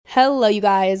Hello, you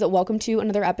guys. Welcome to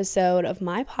another episode of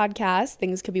my podcast,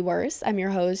 Things Could Be Worse. I'm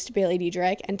your host, Bailey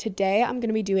Diedrich, and today I'm going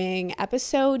to be doing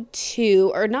episode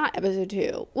 2 of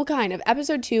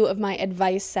my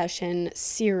advice session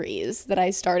series that I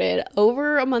started a little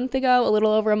over a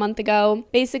month ago.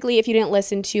 Basically, if you didn't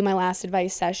listen to my last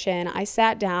advice session, I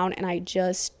sat down and I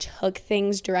just took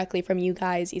things directly from you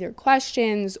guys, either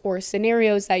questions or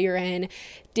scenarios that you're in,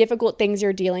 difficult things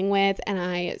you're dealing with, and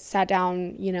I sat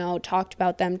down, talked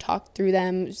about them, talked through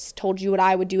them, told you what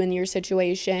I would do in your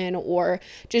situation, or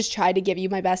just tried to give you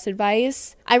my best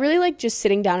advice. I really like just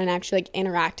sitting down and actually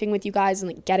interacting with you guys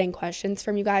and getting questions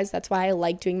from you guys. That's why I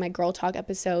like doing my girl talk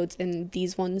episodes and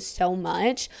these ones so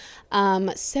much.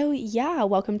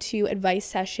 Welcome to advice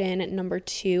session number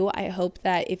 2. I hope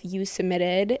that if you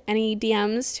submitted any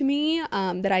DMs to me,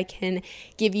 that I can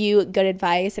give you good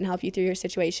advice and help you through your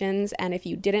situations. And if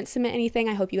you didn't submit anything,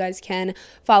 I hope you guys can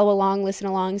follow along, listen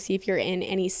along, see if you're in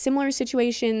any similar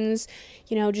situations,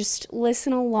 just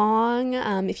listen along.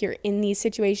 If you're in these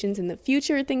situations in the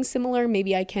future, things similar,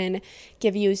 maybe I can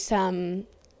give you some,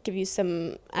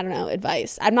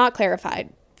 advice. I'm not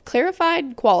qualified.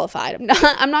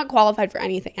 I'm not qualified for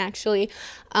anything, actually.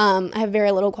 I have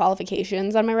very little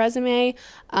qualifications on my resume,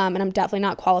 and I'm definitely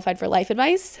not qualified for life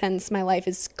advice, since my life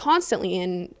is constantly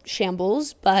in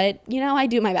shambles, but, I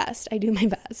do my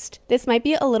best. This might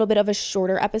be a little bit of a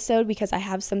shorter episode because I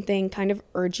have something kind of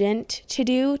urgent to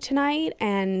do tonight,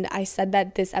 and I said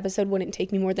that this episode wouldn't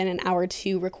take me more than an hour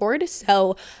to record,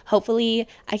 so hopefully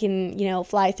I can,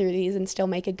 fly through these and still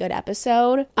make a good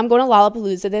episode. I'm going to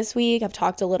Lollapalooza this week. I've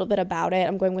talked a little bit about it.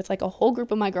 I'm going with a whole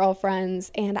group of my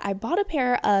girlfriends, and I bought a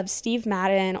pair of Steve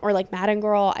Madden, or Madden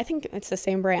Girl, I think it's the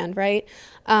same brand, right?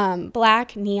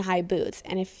 Black knee-high boots.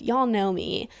 And if y'all know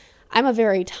me, I'm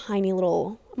a tiny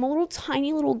little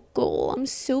girl. I'm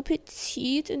so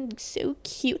petite and so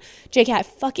cute. JK, I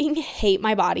fucking hate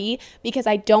my body because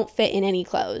I don't fit in any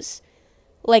clothes.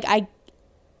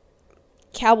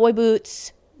 Cowboy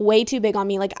boots, way too big on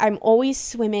me. I'm always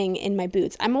swimming in my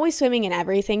boots. I'm always swimming in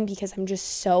everything because I'm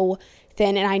just so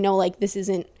thin, and I know this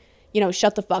isn't,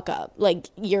 shut the fuck up.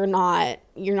 You're not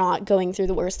going through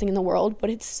the worst thing in the world, but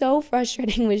it's so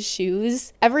frustrating with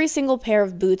shoes. Every single pair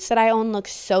of boots that I own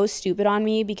looks so stupid on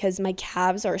me because my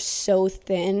calves are so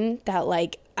thin that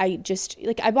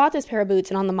I bought this pair of boots,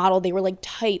 and on the model they were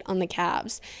tight on the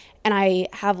calves, and I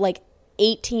have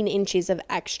 18 inches of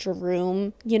extra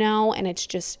room, and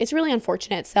it's really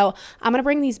unfortunate. So I'm gonna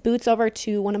bring these boots over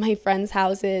to one of my friends'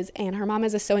 houses, and her mom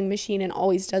has a sewing machine and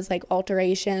always does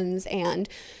alterations, and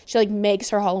she makes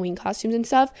her Halloween costumes and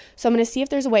stuff. So I'm gonna see if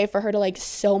there's a way for her to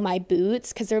sew my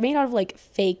boots, because they're made out of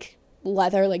fake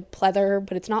leather, pleather,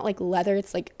 but it's not leather,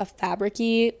 it's a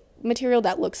fabric-y material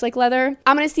that looks like leather.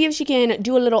 I'm gonna see if she can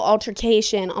do a little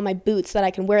altercation on my boots so that I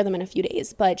can wear them in a few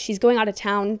days, but she's going out of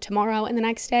town tomorrow and the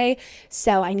next day,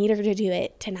 so I need her to do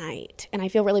it tonight. And I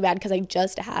feel really bad because I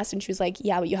just asked, and she was like,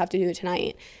 yeah, but you have to do it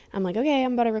tonight. I'm like, okay,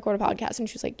 I'm about to record a podcast, and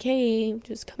she was like, okay,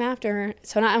 just come after.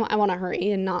 So now I want to hurry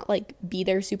and not be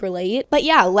there super late. But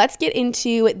yeah, let's get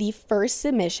into the first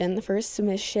submission. The first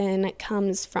submission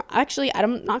comes from, actually,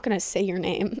 I'm not gonna say your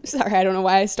name. Sorry, I don't know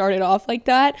why I started off like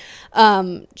that.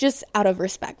 Just out of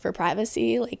respect for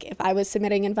privacy. If I was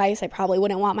submitting advice, I probably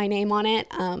wouldn't want my name on it.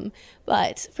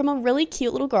 But from a really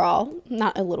cute little girl,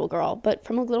 not a little girl, but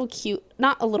from a cute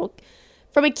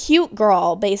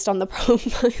girl based on the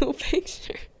profile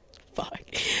picture. Fuck.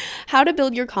 How to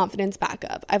build your confidence back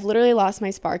up. I've literally lost my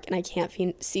spark and I can't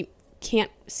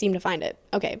seem to find it.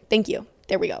 Okay, thank you.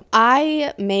 There we go.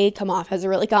 I may come off as a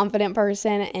really confident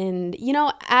person, and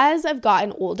as I've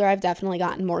gotten older, I've definitely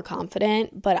gotten more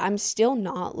confident, but I'm still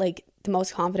not the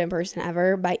most confident person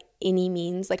ever by any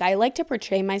means. I like to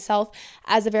portray myself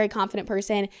as a very confident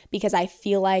person because I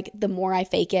feel the more I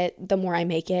fake it, the more I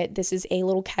make it. This is a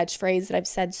little catchphrase that I've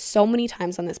said so many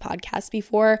times on this podcast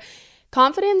before.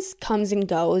 Confidence comes and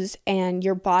goes, and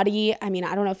your body, I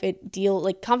don't know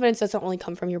if confidence doesn't only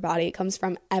come from your body, it comes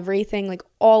from everything,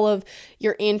 all of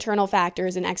your internal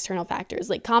factors and external factors.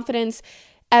 Confidence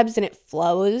ebbs and it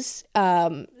flows,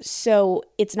 so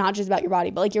it's not just about your body,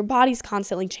 but your body's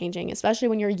constantly changing, especially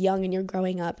when you're young and you're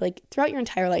growing up. Throughout your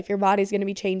entire life, your body's going to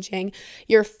be changing,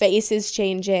 your face is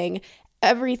changing,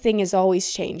 everything is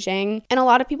always changing. And a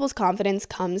lot of people's confidence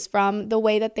comes from the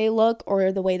way that they look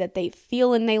or the way that they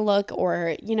feel and they look,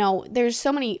 or, there's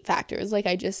so many factors, like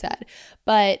I just said,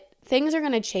 but things are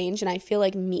going to change. And I feel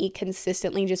me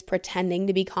consistently just pretending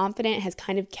to be confident has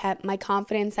kind of kept my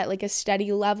confidence at a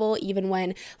steady level, even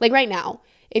when, right now,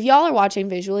 if y'all are watching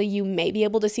visually, you may be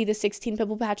able to see the 16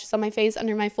 pimple patches on my face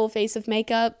under my full face of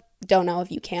makeup. don't know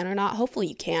if you can or not. Hopefully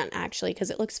you can't, actually, because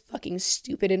it looks fucking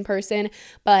stupid in person.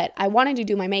 But I wanted to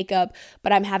do my makeup,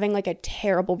 but I'm having like a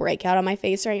terrible breakout on my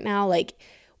face right now. Like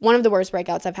one of the worst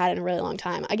breakouts I've had in a really long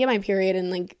time. I get my period in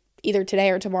like either today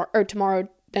or tomorrow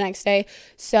the next day.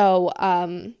 So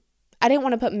I didn't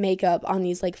want to put makeup on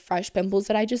these like fresh pimples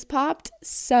that I just popped.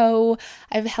 So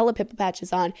I have hella pimple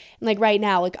patches on. And like right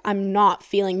now, like I'm not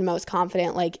feeling the most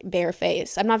confident like bare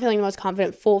face. I'm not feeling the most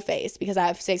confident full face because I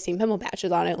have 16 pimple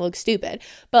patches on it. It looks stupid.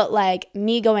 But like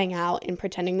me going out and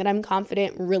pretending that I'm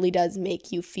confident really does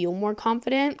make you feel more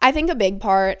confident. I think a big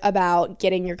part about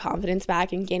getting your confidence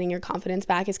back and gaining your confidence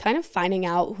back is kind of finding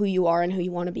out who you are and who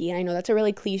you want to be. And I know that's a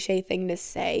really cliche thing to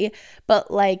say, but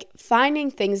like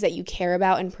finding things that you care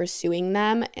about and pursuing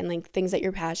them and like things that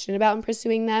you're passionate about and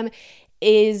pursuing them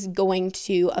is going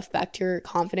to affect your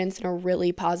confidence in a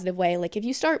really positive way. Like if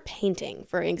you start painting,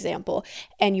 for example,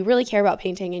 and you really care about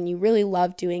painting and you really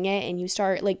love doing it and you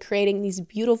start like creating these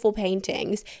beautiful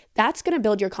paintings, that's going to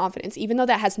build your confidence, even though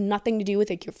that has nothing to do with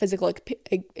like your physical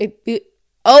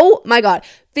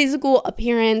physical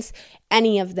appearance,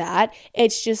 any of that.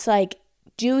 It's just like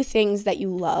do things that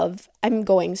you love. I'm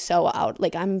going so out.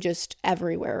 Like I'm just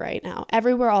everywhere right now.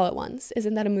 Everywhere all at once.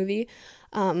 Isn't that a movie?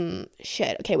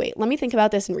 Okay, wait, let me think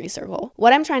about this in recircle.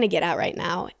 What I'm trying to get at right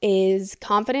now is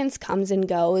confidence comes and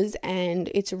goes, and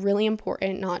it's really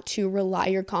important not to rely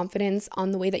your confidence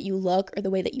on the way that you look or the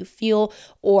way that you feel,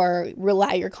 or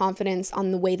rely your confidence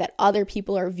on the way that other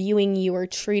people are viewing you or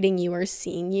treating you or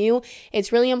seeing you.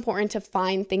 It's really important to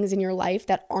find things in your life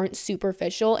that aren't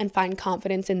superficial and find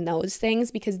confidence in those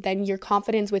things, because then your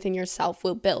confidence within yourself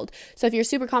will build. So if you're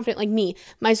super confident like me,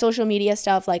 my social media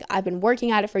stuff, like I've been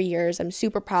working at it for years, I'm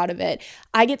super proud of it.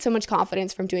 I get so much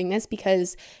confidence from doing this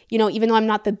because, you know, even though I'm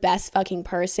not the best fucking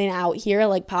person out here,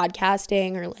 like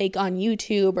podcasting or like on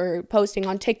YouTube or posting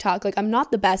on TikTok, like I'm not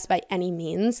the best by any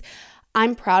means.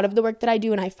 I'm proud of the work that I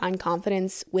do and I find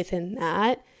confidence within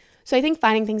that. So I think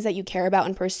finding things that you care about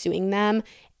and pursuing them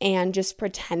and just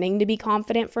pretending to be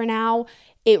confident for now,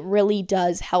 it really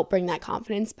does help bring that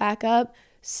confidence back up.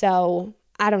 So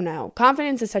I don't know.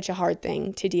 Confidence is such a hard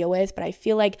thing to deal with, but I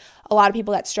feel like a lot of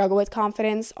people that struggle with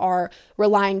confidence are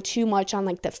relying too much on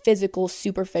like the physical,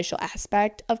 superficial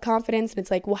aspect of confidence. And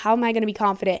it's like, well, how am I going to be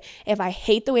confident if I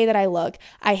hate the way that I look?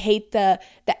 I hate the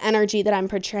energy that I'm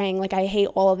portraying. Like I hate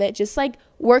all of it. Just like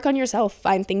work on yourself,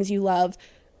 find things you love,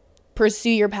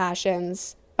 pursue your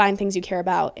passions, find things you care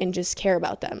about, and just care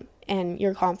about them. And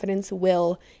your confidence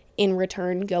will in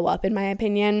return go up, in my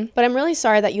opinion. But I'm really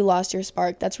sorry that you lost your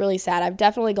spark. That's really sad. I've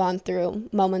definitely gone through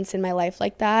moments in my life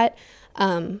like that.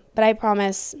 But I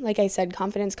promise, like I said,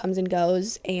 confidence comes and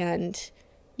goes, and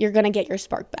you're going to get your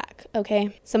spark back,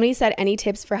 okay? Somebody said, any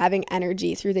tips for having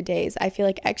energy through the days? I feel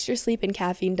like extra sleep and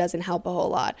caffeine doesn't help a whole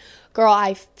lot. Girl,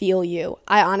 I feel you.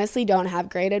 I honestly don't have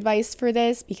great advice for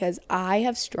this because I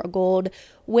have struggled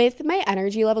with my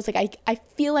energy levels. Like I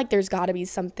feel like there's got to be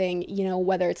something, you know,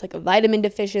 whether it's like a vitamin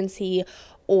deficiency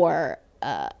or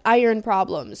iron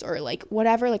problems or like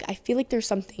whatever. Like I feel like there's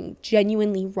something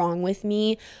genuinely wrong with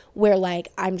me where like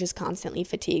I'm just constantly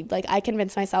fatigued. Like I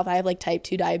convince myself I have like type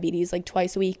 2 diabetes like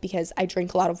twice a week because I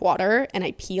drink a lot of water and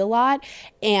I pee a lot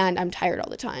and I'm tired all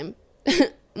the time.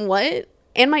 What?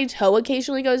 And my toe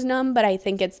occasionally goes numb, but I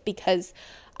think it's because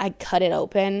I cut it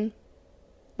open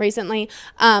recently.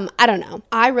 I don't know.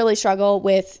 I really struggle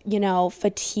with, you know,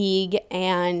 fatigue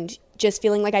and just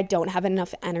feeling like I don't have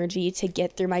enough energy to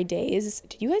get through my days.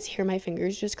 Did you guys hear my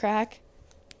fingers just crack?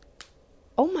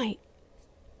 Oh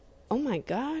my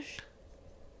gosh.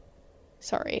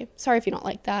 Sorry if you don't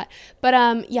like that. But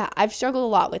yeah, I've struggled a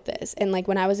lot with this. And like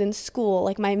when I was in school,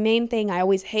 like my main thing I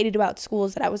always hated about school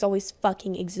is that I was always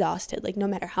fucking exhausted. Like no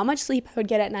matter how much sleep I would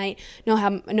get at night,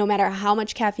 no matter how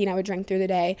much caffeine I would drink through the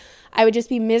day, I would just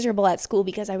be miserable at school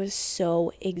because I was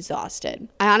so exhausted.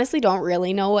 I honestly don't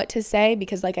really know what to say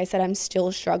because like I said, I'm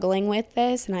still struggling with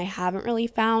this and I haven't really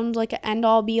found like an end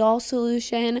all be all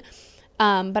solution.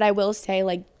 But I will say,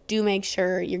 like, do make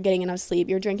sure you're getting enough sleep,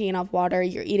 you're drinking enough water,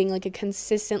 you're eating like a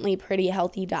consistently pretty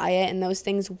healthy diet, and those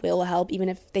things will help even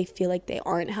if they feel like they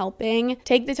aren't helping.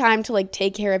 Take the time to like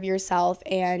take care of yourself,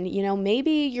 and you know,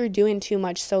 maybe you're doing too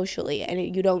much socially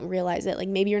and you don't realize it. Like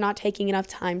maybe you're not taking enough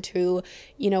time to,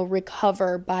 you know,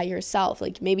 recover by yourself.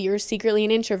 Like maybe you're secretly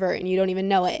an introvert and you don't even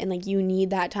know it, and like you need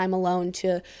that time alone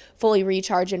to fully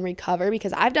recharge and recover,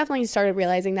 because I've definitely started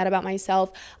realizing that about myself.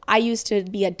 I used to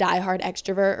be a diehard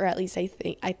extrovert, or at least I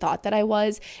thought that I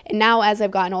was. And now as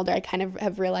I've gotten older, I kind of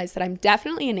have realized that I'm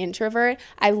definitely an introvert.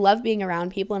 I love being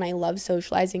around people and I love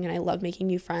socializing and I love making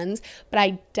new friends, but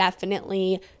I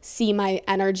definitely see my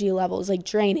energy levels like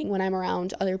draining when I'm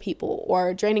around other people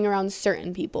or draining around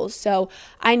certain people. So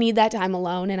I need that time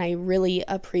alone, and I really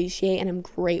appreciate and I'm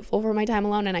grateful for my time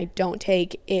alone, and I don't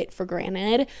take it for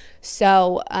granted.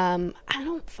 So I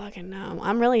don't fucking know.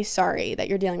 I'm really sorry that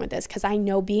you're dealing with this, because I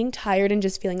know being tired and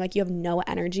just feeling like you have no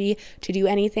energy to do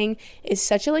anything is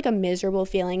such a like a miserable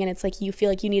feeling. And it's like you feel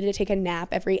like you need to take a nap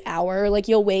every hour. Like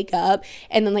you'll wake up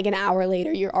and then like an hour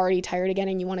later you're already tired again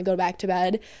and you want to go back to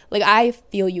bed. Like I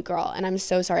feel you, girl, and I'm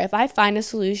so sorry. If I find a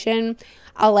solution,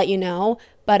 I'll let you know.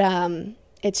 But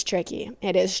it's tricky.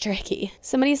 It is tricky.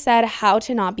 Somebody said how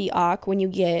to not be awk when you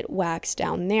get waxed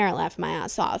down there. Laugh my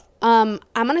ass off. I'm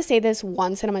going to say this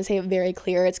once and I'm going to say it very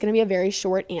clear. It's going to be a very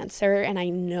short answer. And I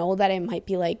know that it might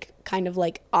be like kind of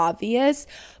like obvious,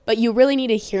 but you really need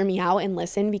to hear me out and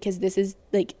listen, because this is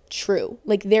like true.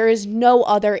 Like there is no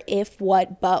other if,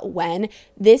 what, but, when.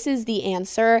 This is the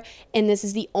answer. And this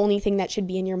is the only thing that should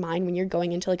be in your mind when you're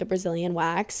going into like a Brazilian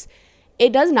wax.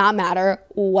 It does not matter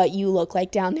what you look like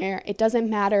down there. It doesn't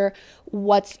matter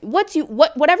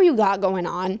whatever you got going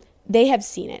on. They have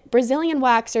seen it. Brazilian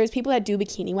waxers, people that do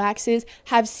bikini waxes,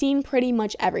 have seen pretty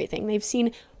much everything. They've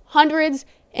seen hundreds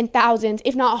and thousands,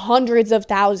 if not hundreds of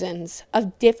thousands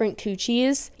of different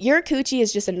coochies. Your coochie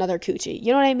is just another coochie.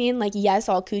 You know what I mean? Like, yes,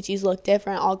 all coochies look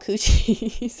different. All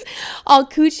coochies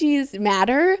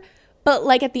matter. But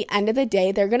like at the end of the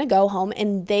day, they're going to go home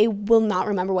and they will not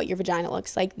remember what your vagina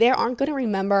looks like. They aren't going to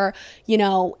remember, you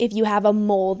know, if you have a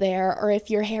mole there, or if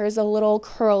your hair is a little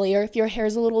curly, or if your hair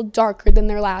is a little darker than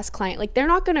their last client. Like they're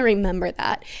not going to remember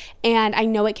that. And I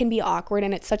know it can be awkward,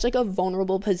 and it's such like a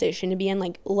vulnerable position to be in,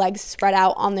 like legs spread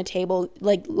out on the table,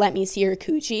 like let me see your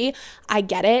coochie. I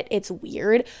get it. It's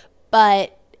weird,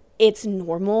 but it's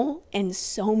normal, and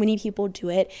so many people do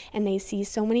it, and they see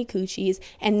so many coochies,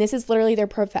 and this is literally their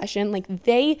profession. Like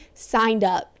they signed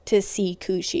up to see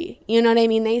coochie. You know what I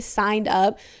mean? They signed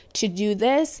up to do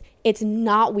this. It's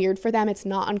not weird for them. It's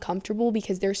not uncomfortable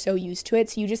because they're so used to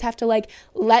it. So you just have to like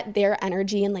let their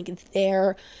energy and like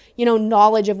their, you know,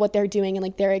 knowledge of what they're doing and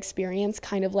like their experience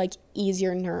kind of like ease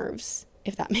your nerves,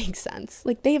 if that makes sense.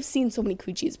 Like they have seen so many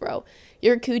coochies, bro.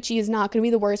 Your coochie is not going to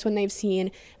be the worst one they've seen,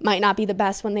 might not be the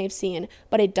best one they've seen,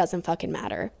 but it doesn't fucking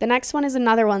matter. The next one is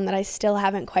another one that I still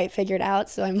haven't quite figured out,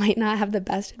 so I might not have the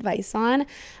best advice on,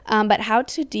 but how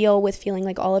to deal with feeling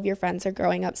like all of your friends are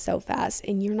growing up so fast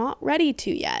and you're not ready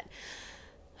to yet.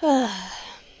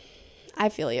 I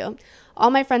feel you.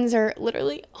 All my friends are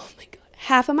literally, oh my God,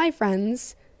 half of my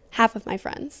friends,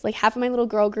 like half of my little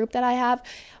girl group that I have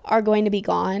are going to be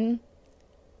gone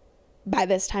by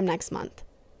this time next month.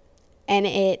 And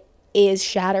it is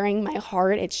shattering my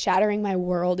heart. It's shattering my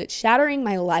world. It's shattering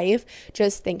my life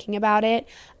just thinking about it.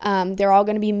 They're all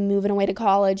going to be moving away to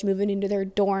college, moving into their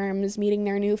dorms, meeting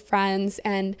their new friends.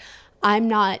 And I'm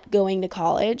not going to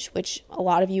college, which a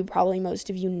lot of you, probably most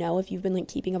of you know if you've been like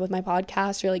keeping up with my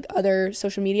podcast or like other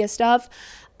social media stuff.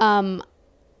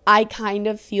 I kind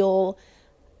of feel,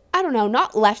 I don't know,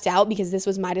 not left out because this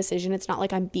was my decision. It's not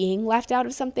like I'm being left out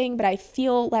of something, but I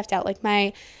feel left out. Like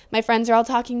my friends are all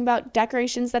talking about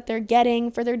decorations that they're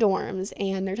getting for their dorms,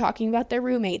 and they're talking about their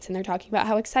roommates, and they're talking about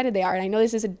how excited they are. And I know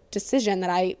this is a decision that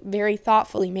I very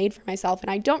thoughtfully made for myself,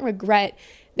 and I don't regret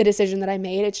the decision that I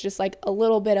made. It's just like a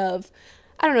little bit of,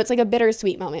 I don't know, it's like a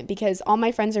bittersweet moment because all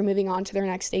my friends are moving on to their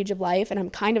next stage of life, and I'm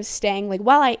kind of staying, like,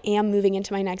 while I am moving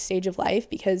into my next stage of life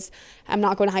because I'm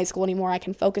not going to high school anymore, I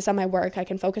can focus on my work, I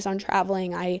can focus on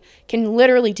traveling, I can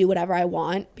literally do whatever I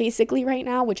want basically right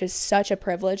now, which is such a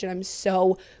privilege, and I'm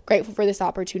so grateful for this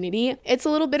opportunity. It's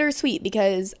a little bittersweet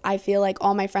because I feel like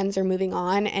all my friends are moving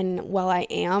on, and while I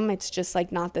am, it's just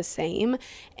like not the same,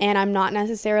 and I'm not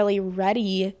necessarily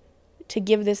ready to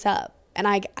give this up. And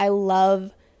I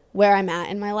love where I'm at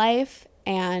in my life,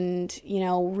 and you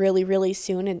know, really, really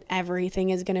soon and everything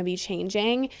is going to be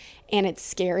changing, and it's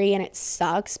scary and it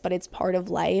sucks, but it's part of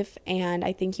life. And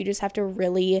I think you just have to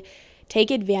really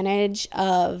take advantage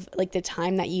of like the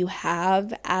time that you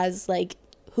have as like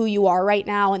who you are right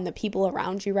now and the people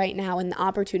around you right now and the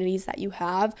opportunities that you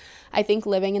have. I think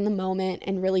living in the moment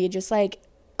and really just like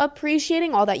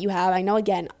appreciating all that you have. I know,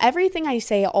 again, everything I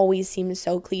say always seems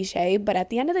so cliche, but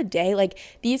at the end of the day, like,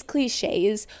 these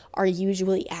cliches are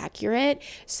usually accurate,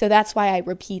 so that's why I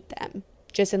repeat them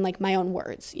just in like my own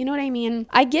words. You know what I mean?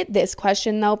 I get this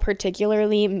question though,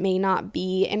 particularly may not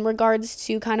be in regards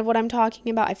to kind of what I'm talking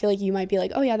about. I feel like you might be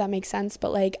like, oh yeah, that makes sense,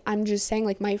 but like I'm just saying,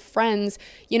 like, my friends,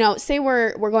 you know, say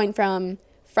we're going from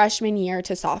freshman year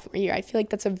to sophomore year. I feel like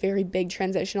that's a very big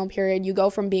transitional period. You go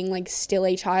from being like still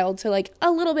a child to like a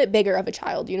little bit bigger of a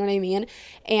child, you know what I mean?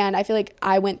 And I feel like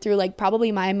I went through like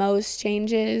probably my most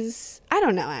changes. I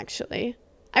don't know, actually.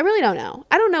 I really don't know.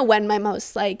 I don't know when my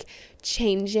most like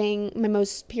changing, my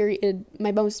biggest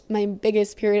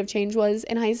period of change was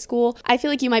in high school. I feel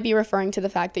like you might be referring to the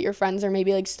fact that your friends are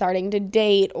maybe like starting to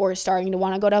date or starting to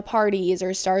want to go to parties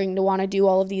or starting to want to do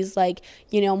all of these like,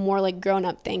 you know, more like grown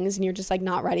up things, and you're just like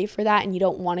not ready for that and you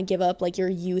don't want to give up like your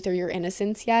youth or your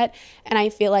innocence yet. And I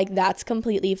feel like that's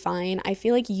completely fine. I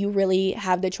feel like you really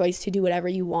have the choice to do whatever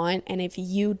you want, and if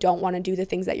you don't want to do the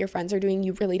things that your friends are doing,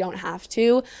 you really don't have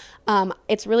to.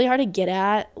 It's really hard to get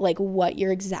at like what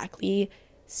you're exactly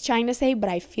trying to say, but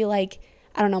I feel like,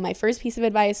 I don't know, my first piece of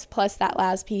advice plus that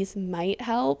last piece might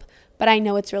help, but I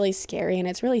know it's really scary and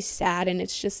it's really sad, and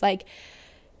it's just like,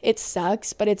 it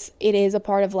sucks, but it is a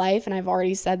part of life, and I've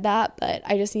already said that, but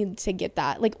I just need to get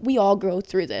that. Like, we all go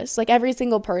through this. Like, every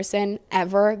single person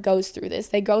ever goes through this.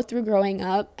 They go through growing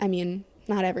up. I mean,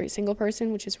 not every single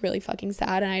person, which is really fucking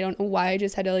sad, and I don't know why I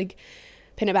just had to like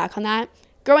pin it back on that.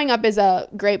 Growing up is a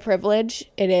great privilege.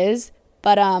 It is.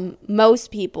 But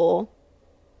most people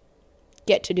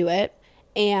get to do it,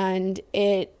 and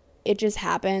it just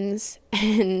happens,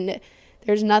 and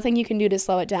there's nothing you can do to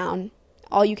slow it down.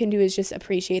 All you can do is just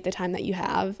appreciate the time that you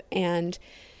have and,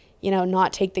 you know,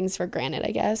 not take things for granted,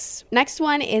 I guess. Next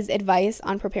one is advice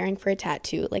on preparing for a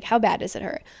tattoo. Like, how bad does it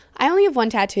hurt? I only have one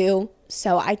tattoo,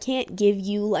 so I can't give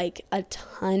you like a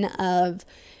ton of,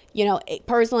 you know,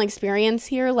 personal experience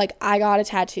here. Like, I got a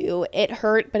tattoo. It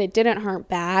hurt, but it didn't hurt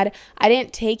bad. I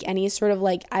didn't take any sort of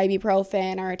like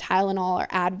ibuprofen or Tylenol or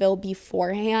Advil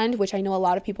beforehand, which I know a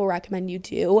lot of people recommend you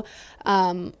do.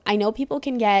 I know people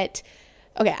can get,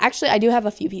 okay, actually, I do have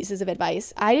a few pieces of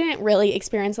advice. I didn't really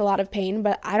experience a lot of pain,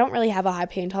 but I don't really have a high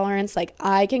pain tolerance. Like,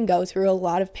 I can go through a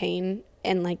lot of pain,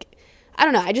 and like, I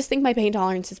don't know, I just think my pain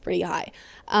tolerance is pretty high.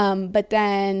 But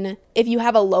then if you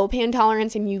have a low pain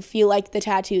tolerance and you feel like the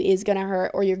tattoo is gonna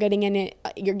hurt, or you're getting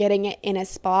it in a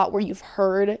spot where you've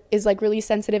heard is like really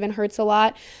sensitive and hurts a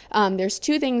lot, there's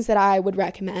two things that I would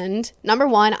recommend. Number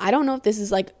one, I don't know if this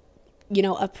is like, you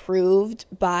know, approved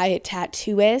by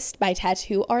tattooists, by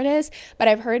tattoo artists, but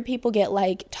I've heard people get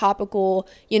like topical,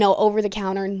 you know,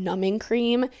 over-the-counter numbing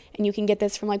cream, and you can get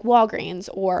this from like Walgreens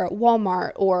or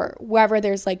Walmart or wherever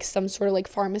there's like some sort of like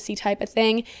pharmacy type of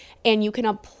thing, and you can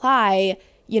apply,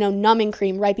 you know, numbing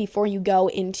cream right before you go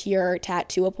into your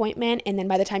tattoo appointment, and then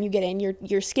by the time you get in,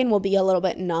 your skin will be a little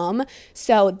bit numb,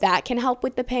 so that can help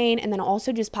with the pain. And then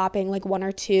also just popping like 1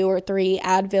 or 2 or 3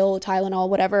 Advil, Tylenol,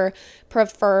 whatever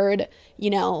preferred, you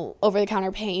know,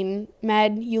 over-the-counter pain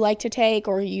med you like to take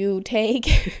or you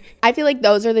take. I feel like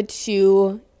those are the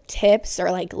two tips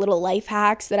or like little life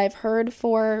hacks that I've heard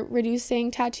for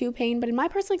reducing tattoo pain, but in my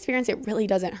personal experience, it really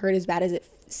doesn't hurt as bad as it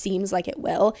seems like it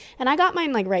will. And I got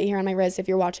mine like right here on my wrist. If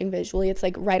you're watching visually, it's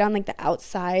like right on like the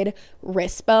outside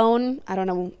wrist bone. I don't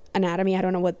know anatomy, I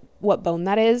don't know what bone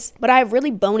that is, but I have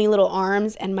really bony little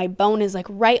arms, and my bone is like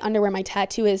right under where my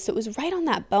tattoo is, so it was right on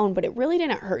that bone, but it really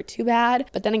didn't hurt too bad.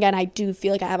 But then again, I do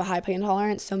feel like I have a high pain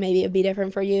tolerance, so maybe it'd be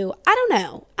different for you. I don't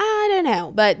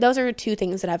know, but those are two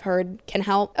things that I've heard can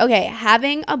help. Okay,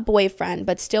 having a boyfriend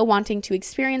but still wanting to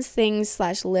experience things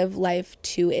 / live life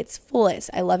to its fullest.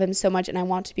 I love him so much and I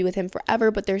want to be with him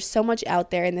forever, but there's so much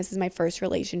out there, and this is my first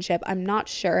relationship. I'm not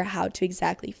sure how to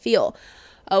exactly feel.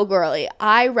 Oh, girly,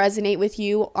 I resonate with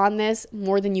you on this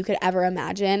more than you could ever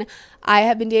imagine. I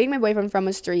have been dating my boyfriend for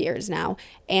almost 3 years now,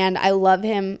 and I love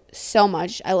him so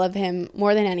much. I love him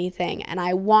more than anything, and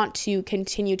I want to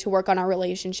continue to work on our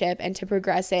relationship and to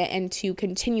progress it and to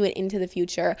continue it into the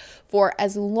future for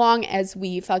as long as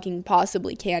we fucking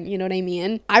possibly can, you know what I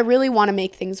mean? I really want to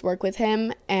make things work with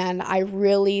him, and I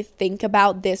really think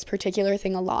about this particular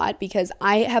thing a lot because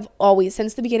I have always,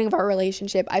 since the beginning of our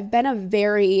relationship, I've been a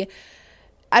very,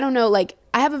 I don't know, like,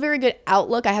 I have a very good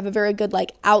outlook. I have a very good,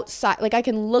 like, outside, like, I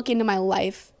can look into my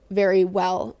life very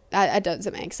well. That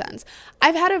doesn't make sense.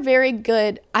 I've done a very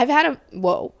good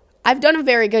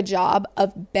job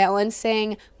of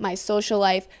balancing my social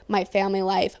life, my family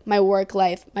life, my work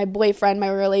life, my boyfriend,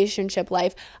 my relationship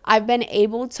life. I've been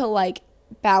able to, like,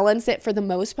 balance it for the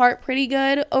most part pretty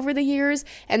good over the years,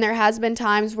 and there has been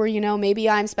times where, you know, maybe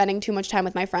I'm spending too much time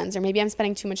with my friends, or maybe I'm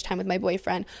spending too much time with my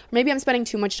boyfriend, or maybe I'm spending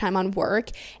too much time on work,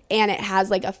 and it has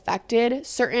like affected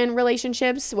certain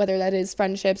relationships, whether that is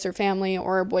friendships or family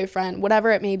or boyfriend,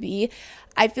 whatever it may be.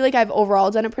 I feel like I've overall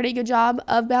done a pretty good job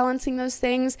of balancing those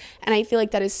things. And I feel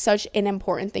like that is such an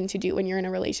important thing to do when you're in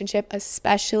a relationship,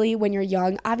 especially when you're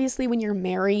young. Obviously, when you're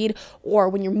married or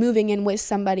when you're moving in with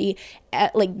somebody,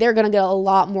 like they're going to get a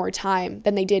lot more time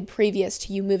than they did previous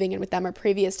to you moving in with them or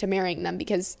previous to marrying them,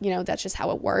 because, you know, that's just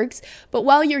how it works. But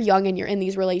while you're young and you're in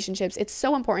these relationships, it's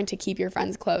so important to keep your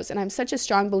friends close. And I'm such a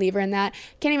strong believer in that.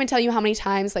 Can't even tell you how many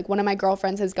times, like, one of my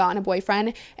girlfriends has gotten a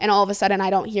boyfriend and all of a sudden I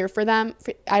don't hear from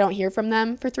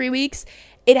them for 3 weeks.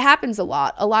 It happens a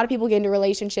lot. A lot of people get into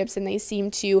relationships and they seem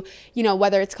to, you know,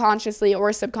 whether it's consciously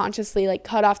or subconsciously, like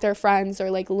cut off their friends or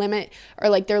like limit, or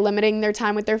like they're limiting their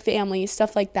time with their family,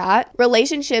 stuff like that.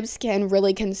 Relationships can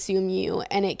really consume you,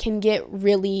 and it can get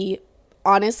really,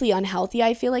 honestly, unhealthy.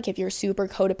 I feel like if you're super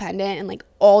codependent and like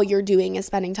all you're doing is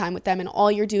spending time with them and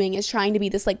all you're doing is trying to be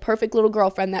this like perfect little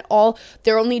girlfriend that all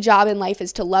their only job in life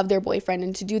is to love their boyfriend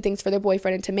and to do things for their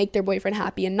boyfriend and to make their boyfriend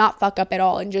happy and not fuck up at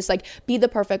all and just like be the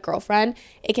perfect girlfriend,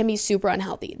 it can be super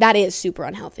unhealthy. That is super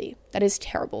unhealthy. That is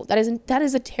terrible. That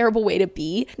is a terrible way to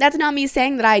be. That's not me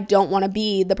saying that I don't want to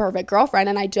be the perfect girlfriend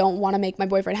and I don't want to make my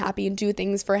boyfriend happy and do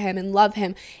things for him and love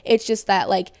him. It's just that,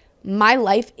 like, my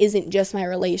life isn't just my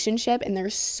relationship, and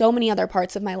there's so many other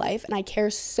parts of my life, and I care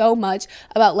so much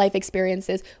about life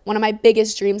experiences. One of my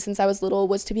biggest dreams since I was little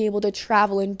was to be able to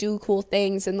travel and do cool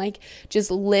things and like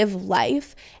just live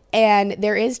life. And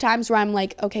there is times where I'm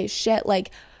like, okay, shit,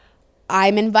 like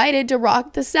I'm invited to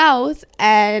Rock the South.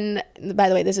 And by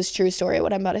the way, this is true story,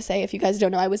 what I'm about to say. If you guys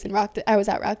don't know, I was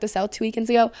at Rock the South 2 weekends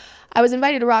ago. I was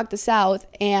invited to Rock the South,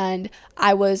 and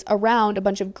I was around a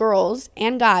bunch of girls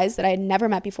and guys that I had never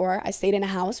met before. I stayed in a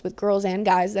house with girls and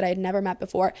guys that I had never met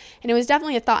before. And it was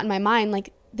definitely a thought in my mind,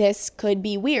 like, this could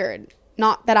be weird.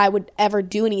 Not that I would ever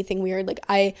do anything weird. Like,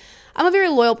 I'm a very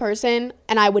loyal person,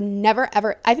 and I would never,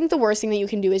 ever, I think the worst thing that you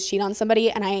can do is cheat on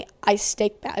somebody. And I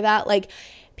stick by that. Like,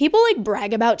 people like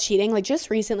brag about cheating. Like, just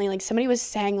recently, like, somebody was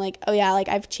saying like, oh yeah, like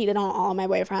I've cheated on all my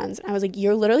boyfriends. And I was like,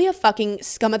 you're literally a fucking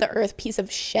scum of the earth piece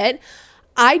of shit.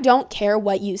 I don't care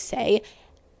what you say.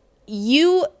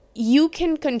 You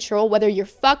can control whether you're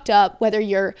fucked up, whether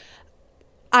you're,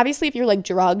 obviously if you're like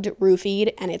drugged,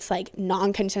 roofied, and it's like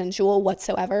non-consensual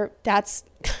whatsoever, that's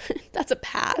a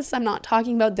pass. I'm not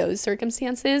talking about those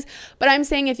circumstances, but I'm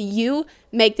saying if you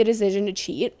make the decision to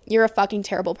cheat, you're a fucking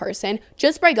terrible person.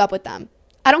 Just break up with them.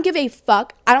 I don't give a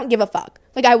fuck. I don't give a fuck.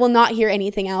 Like, I will not hear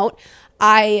anything out.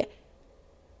 I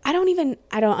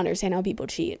don't understand how people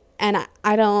cheat. And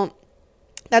I don't,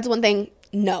 that's one thing,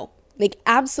 no. Like,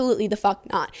 absolutely the fuck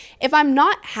not. If I'm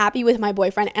not happy with my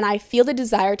boyfriend and I feel the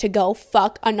desire to go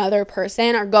fuck another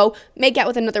person or go make out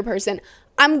with another person,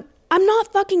 I'm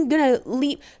not fucking gonna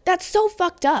leave. That's so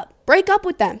fucked up. Break up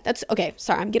with them. That's okay.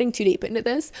 Sorry, I'm getting too deep into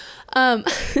this.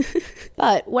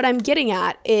 But what I'm getting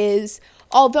at is,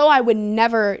 although I would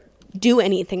never do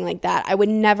anything like that, I would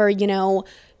never,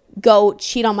 go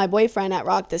cheat on my boyfriend at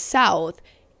Rock the South,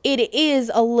 it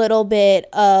is a little bit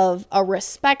of a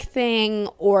respect thing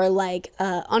or like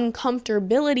a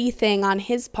uncomfortability thing on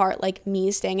his part, like me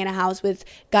staying in a house with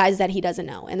guys that he doesn't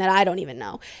know and that I don't even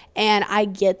know. And I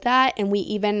get that. And we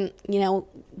even,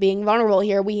 being vulnerable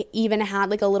here, we even had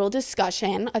like a little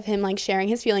discussion of him like sharing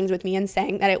his feelings with me and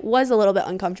saying that it was a little bit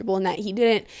uncomfortable and that he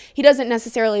doesn't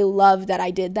necessarily love that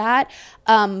I did that.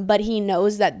 But he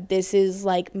knows that this is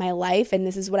like my life and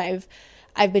this is what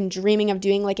I've been dreaming of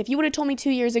doing. Like, if you would have told me 2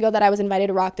 years ago that I was invited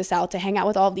to Rock the South to hang out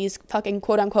with all of these fucking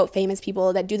quote unquote famous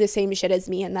people that do the same shit as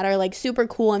me and that are like super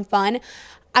cool and fun,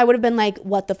 I would have been like,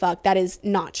 what the fuck? That is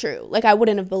not true. Like, I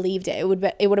wouldn't have believed it.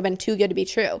 It would have been too good to be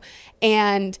true.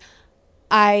 And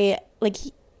I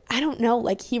don't know,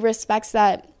 like, he respects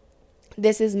that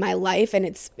this is my life and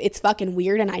it's fucking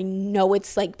weird, and I know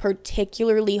it's like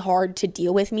particularly hard to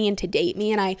deal with me and to date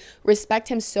me, and I respect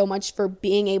him so much for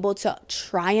being able to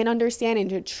try and understand and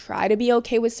to try to be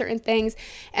okay with certain things.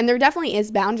 And there definitely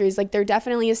is boundaries. Like, there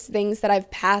definitely is things that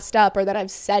I've passed up or that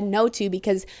I've said no to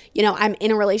because I'm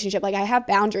in a relationship. Like, I have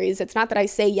boundaries. It's not that I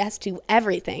say yes to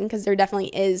everything, because there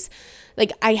definitely is,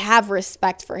 like, I have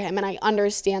respect for him and I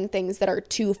understand things that are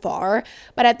too far.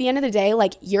 But at the end of the day,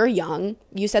 like, you're young.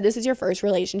 You said this is your first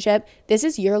relationship. This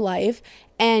is your life.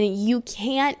 And you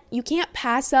can't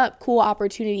pass up cool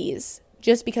opportunities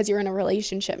just because you're in a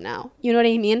relationship now. You know what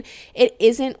I mean? It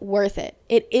isn't worth it.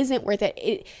 It isn't worth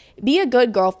it. Be a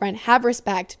good girlfriend, have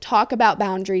respect, talk about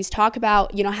boundaries, talk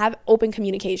about, have open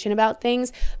communication about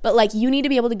things, but like, you need to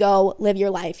be able to go live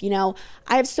your life.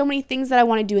 I have so many things that I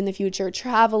want to do in the future: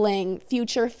 traveling,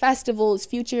 future festivals,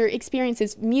 future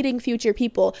experiences, meeting future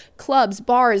people, clubs,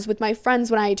 bars with my friends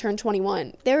when I turn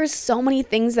 21. There are so many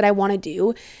things that I want to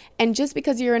do. And just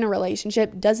because you're in a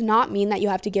relationship does not mean that you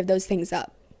have to give those things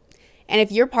up. And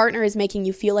if your partner is making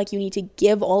you feel like you need to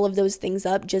give all of those things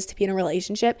up just to be in a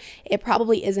relationship, it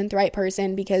probably isn't the right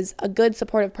person, because a good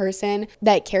supportive person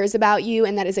that cares about you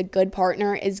and that is a good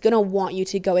partner is going to want you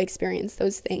to go experience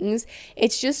those things.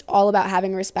 It's just all about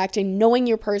having respect and knowing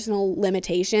your personal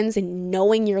limitations and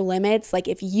knowing your limits. Like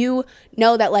if you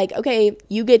know that like, okay,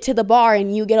 you get to the bar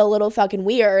and you get a little fucking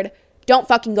weird, don't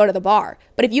fucking go to the bar.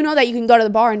 But if you know that you can go to the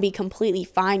bar and be completely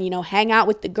fine, hang out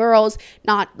with the girls,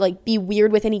 not like be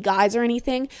weird with any guys or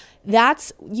anything,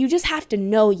 you just have to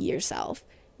know yourself.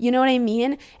 You know what I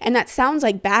mean? And that sounds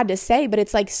like bad to say, but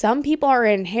it's like some people are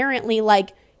inherently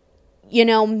like,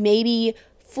 maybe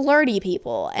flirty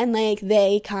people, and like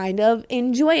they kind of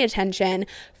enjoy attention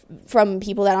from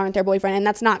people that aren't their boyfriend, and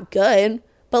that's not good.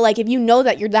 But like if you know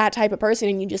that you're that type of person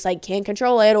and you just like can't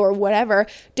control it or whatever,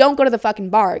 don't go to the fucking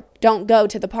bar. Don't go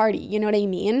to the party. You know what I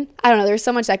mean? I don't know. There's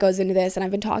so much that goes into this, and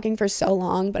I've been talking for so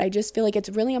long, but I just feel like it's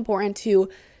really important to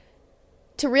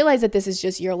realize that this is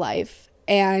just your life.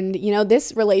 And,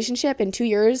 this relationship in 2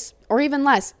 years or even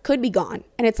less could be gone.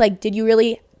 And it's like, did you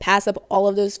really pass up all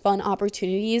of those fun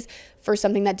opportunities for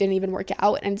something that didn't even work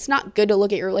out? And it's not good to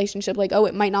look at your relationship like, oh,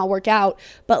 it might not work out.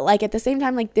 But like at the same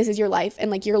time, like this is your life,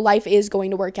 and like your life is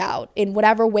going to work out in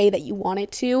whatever way that you want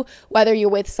it to, whether you're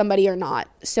with somebody or not.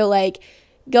 So like,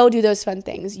 go do those fun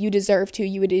things. You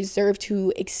would deserve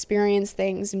to experience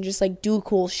things and just like do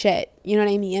cool shit. You know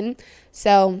what I mean?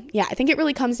 So yeah, I think it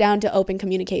really comes down to open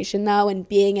communication though, and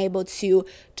being able to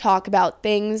talk about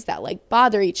things that like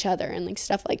bother each other and like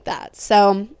stuff like that.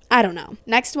 So I don't know.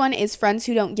 Next one is friends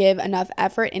who don't give enough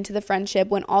effort into the friendship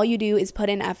when all you do is put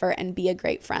in effort and be a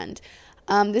great friend.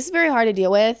 This is very hard to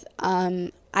deal with.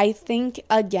 I think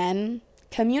again,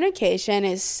 communication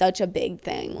is such a big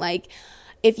thing. Like,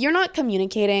 if you're not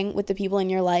communicating with the people in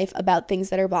your life about things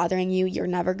that are bothering you, you're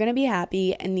never going to be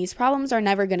happy, and these problems are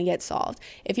never going to get solved.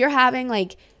 If you're having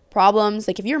like problems,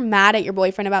 like if you're mad at your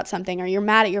boyfriend about something, or you're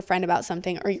mad at your friend about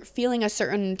something, or you're feeling a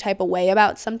certain type of way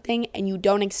about something and you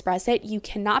don't express it, you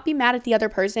cannot be mad at the other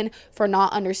person for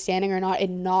not understanding or not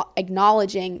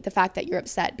acknowledging the fact that you're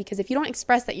upset. Because if you don't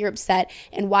express that you're upset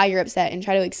and why you're upset and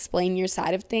try to explain your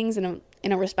side of things in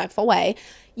a respectful way,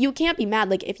 you can't be mad.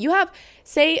 Like if you have,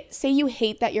 say you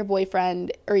hate that your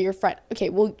boyfriend or your friend, okay,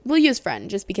 we'll use friend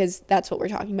just because that's what we're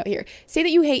talking about here. Say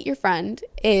that you hate your friend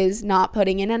is not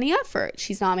putting in any effort.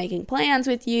 She's not making plans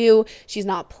with you. She's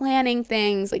not planning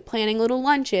things, like planning little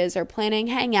lunches or planning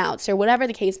hangouts or whatever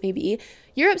the case may be.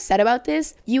 You're upset about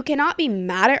this. You cannot be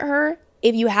mad at her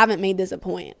if you haven't made this a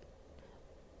point.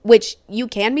 Which you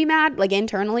can be mad like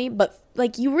internally, but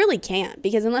like you really can't,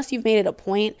 because unless you've made it a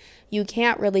point, you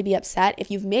can't really be upset.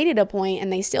 If you've made it a point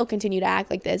and they still continue to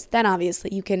act like this, then obviously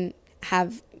you can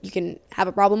have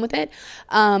a problem with it.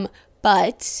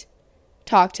 But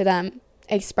talk to them,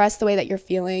 express the way that you're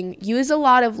feeling. Use a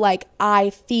lot of like,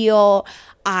 I feel,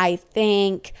 I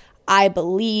think, I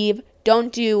believe.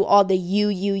 Don't do all the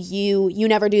you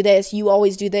never do this, you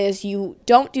always do this, you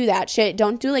don't do that shit.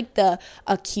 Don't do like the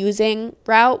accusing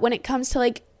route when it comes to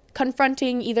like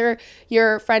confronting either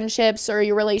your friendships or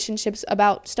your relationships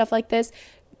about stuff like this.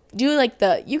 Do like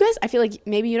you guys, I feel like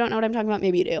maybe you don't know what I'm talking about,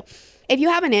 maybe you do. If you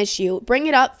have an issue, bring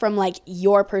it up from like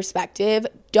your perspective.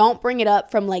 Don't bring it up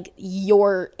from like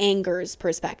your anger's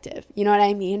perspective. You know what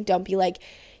I mean? Don't be like,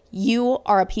 you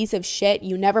are a piece of shit.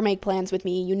 You never make plans with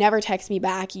me. You never text me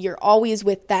back. You're always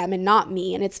with them and not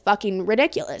me. And it's fucking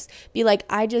ridiculous. Be like,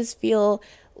 I just feel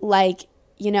like,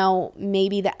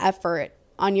 maybe the effort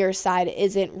on your side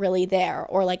isn't really there.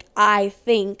 Or like, I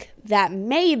think that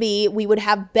maybe we would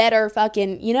have better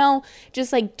fucking,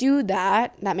 just like do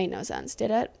that. That made no sense,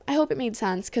 did it? I hope it made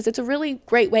sense, because it's a really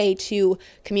great way to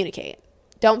communicate.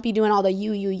 Don't be doing all the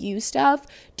you stuff.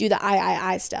 Do the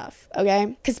I stuff, okay?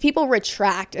 Because people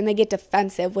retract and they get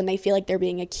defensive when they feel like they're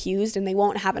being accused, and they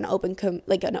won't have an open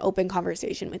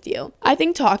conversation with you. I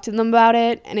think talk to them about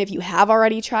it, and if you have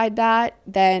already tried that,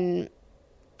 then,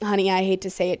 honey, I hate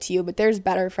to say it to you, but there's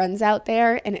better friends out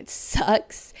there, and it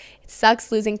sucks.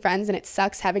 Sucks losing friends, and it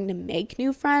sucks having to make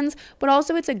new friends, but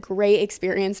also it's a great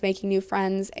experience making new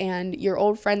friends, and your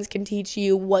old friends can teach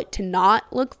you what to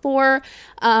not look for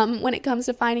when it comes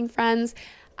to finding friends.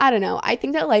 I don't know. I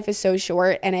think that life is so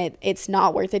short, and it's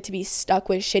not worth it to be stuck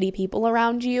with shitty people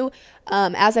around you.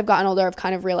 As I've gotten older, I've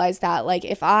kind of realized that like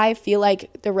if I feel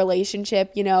like the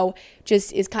relationship,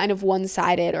 just is kind of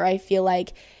one-sided, or I feel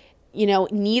like,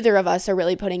 neither of us are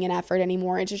really putting in effort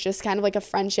anymore. It's just kind of like a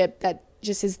friendship that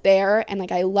just is there, and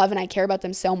like I love and I care about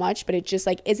them so much, but it just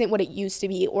like isn't what it used to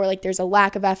be, or like there's a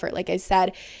lack of effort. Like I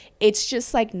said, it's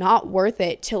just like not worth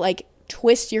it to like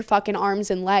twist your fucking arms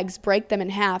and legs, break them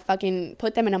in half, fucking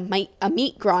put them in a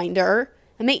meat grinder.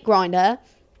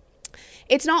 It's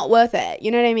it's not worth it. You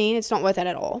know what I mean? It's not worth it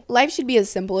at all. Life should be as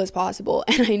simple as possible,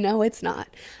 and I know it's not.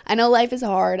 I know life is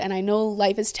hard, and I know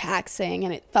life is taxing,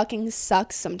 and it fucking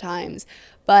sucks sometimes,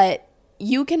 but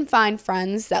you can find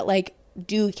friends that like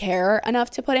do care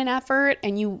enough to put in effort,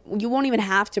 and you won't even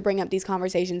have to bring up these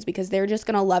conversations because they're just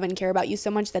gonna love and care about you so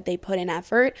much that they put in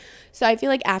effort. So I feel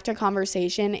like after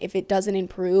conversation, if it doesn't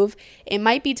improve, it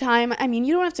might be time. I mean,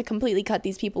 you don't have to completely cut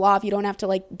these people off, you don't have to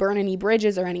like burn any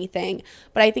bridges or anything,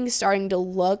 but I think starting to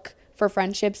look for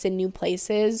friendships in new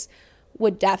places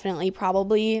would definitely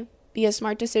probably be a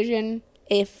smart decision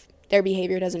if their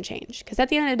behavior doesn't change. Because at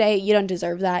the end of the day, you don't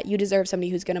deserve that. You deserve somebody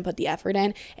who's going to put the effort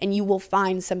in, and you will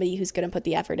find somebody who's going to put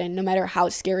the effort in, no matter how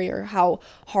scary or how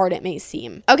hard it may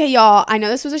seem. Okay, y'all, I know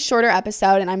this was a shorter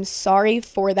episode, and I'm sorry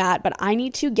for that, but I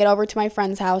need to get over to my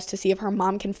friend's house to see if her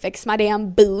mom can fix my damn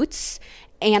boots.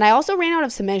 And I also ran out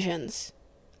of submissions.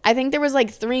 I think there was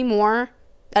like 3 more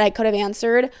that I could have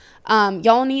answered.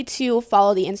 Y'all need to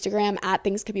follow the Instagram at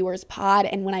Things Could Be Worse Pod.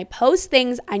 And when I post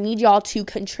things, I need y'all to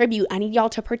contribute. I need y'all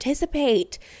to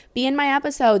participate. Be in my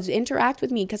episodes. Interact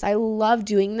with me because I love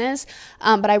doing this.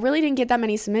 But I really didn't get that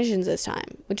many submissions this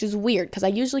time, which is weird because I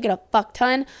usually get a fuck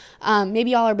ton.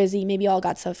 Maybe y'all are busy. Maybe y'all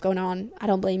got stuff going on. I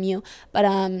don't blame you. But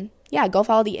yeah, go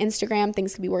follow the Instagram,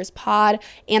 Things Could Be Worse Pod,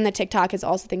 and the TikTok is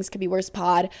also Things Could Be Worse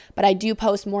Pod, but I do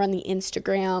post more on the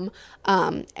Instagram,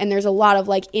 and there's a lot of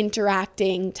like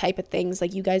interacting type of things,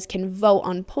 like you guys can vote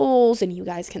on polls, and you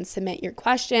guys can submit your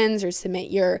questions or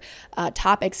submit your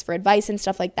topics for advice and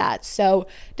stuff like that. So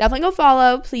definitely go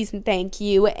follow, please and thank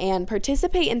you, and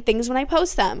participate in things when I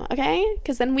post them, okay?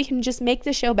 Because then we can just make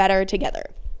the show better together.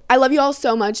 I love you all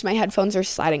so much. My headphones are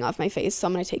sliding off my face, so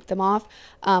I'm going to take them off.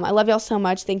 I love you all so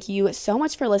much. Thank you so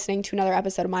much for listening to another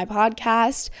episode of my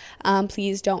podcast.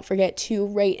 Please don't forget to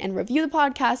rate and review the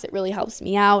podcast. It really helps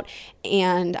me out,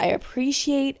 and I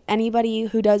appreciate anybody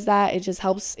who does that. It just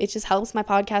helps my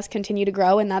podcast continue to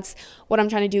grow, and that's what I'm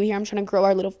trying to do here. I'm trying to grow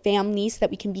our little family so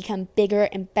that we can become bigger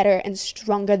and better and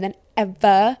stronger than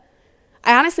ever.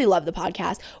 I honestly love the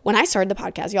podcast. When I started the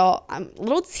podcast, y'all, a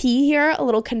little tea here, a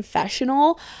little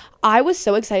confessional. I was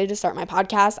so excited to start my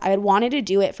podcast. I had wanted to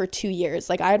do it for 2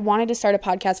 years. Like I had wanted to start a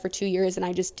podcast for 2 years and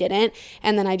I just didn't.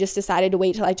 And then I just decided to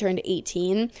wait till I turned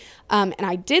 18. And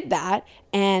I did that.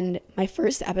 And my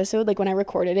first episode, like when I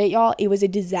recorded it, y'all, it was a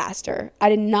disaster. I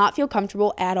did not feel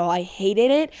comfortable at all. I hated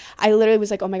it. I literally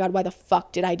was like, oh my God, why the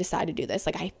fuck did I decide to do this?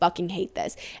 Like I fucking hate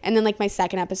this. And then like my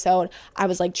second episode, I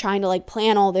was like trying to like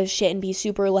plan all this shit and be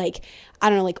super like, I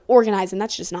don't know, like organized, and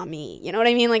that's just not me. You know what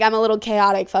I mean? Like I'm a little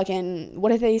chaotic fucking,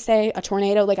 what did they say? A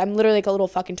tornado? Like I'm literally like a little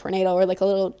fucking tornado, or like a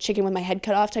little chicken with my head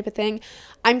cut off type of thing.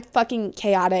 I'm fucking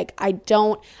chaotic. I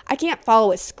can't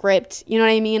follow a script. You know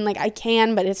what I mean? Like I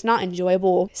can, but it's not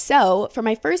enjoyable. So for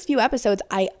my first few episodes,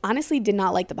 I honestly did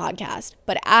not like the podcast.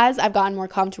 But as I've gotten more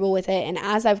comfortable with it, and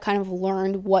as I've kind of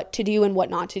learned what to do and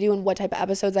what not to do, and what type of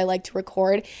episodes I like to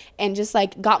record, and just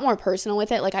like got more personal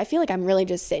with it, like I feel like I'm really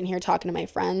just sitting here talking to my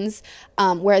friends.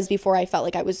 Whereas before I felt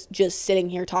like I was just sitting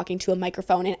here talking to a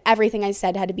microphone, and everything I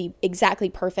said had to be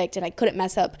exactly perfect, and I couldn't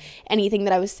mess up anything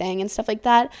that I was saying and stuff like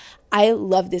that. I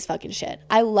love this fucking shit.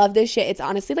 I love this shit. It's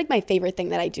honestly like my favorite thing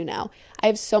that I do now. I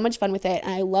have so much fun with it,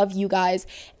 and I love you guys.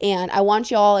 And I want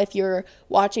y'all, if you're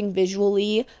watching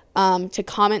visually, to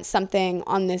comment something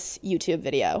on this YouTube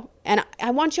video. And I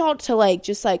want y'all to like,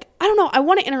 just like, I don't know, I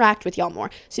want to interact with y'all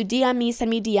more. So DM me, send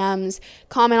me DMs,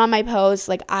 comment on my posts.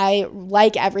 Like I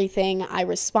like everything. I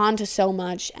respond to so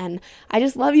much, and I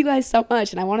just love you guys so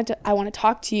much. And I want to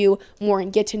talk to you more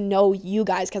and get to know you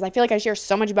guys, because I feel like I share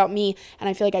so much about me, and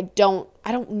I feel like I don't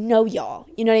know y'all.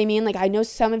 You know what I mean? Like I know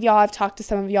some of y'all, I've talked to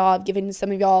some of y'all, I've given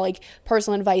some of y'all like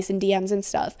personal advice and DMs and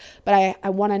stuff, but I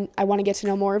want to get to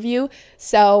know more of you.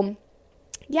 So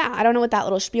yeah, I don't know what that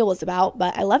little spiel was about,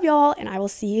 but I love y'all, and I will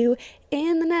see you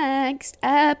in the next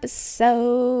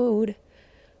episode.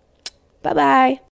 Bye-bye.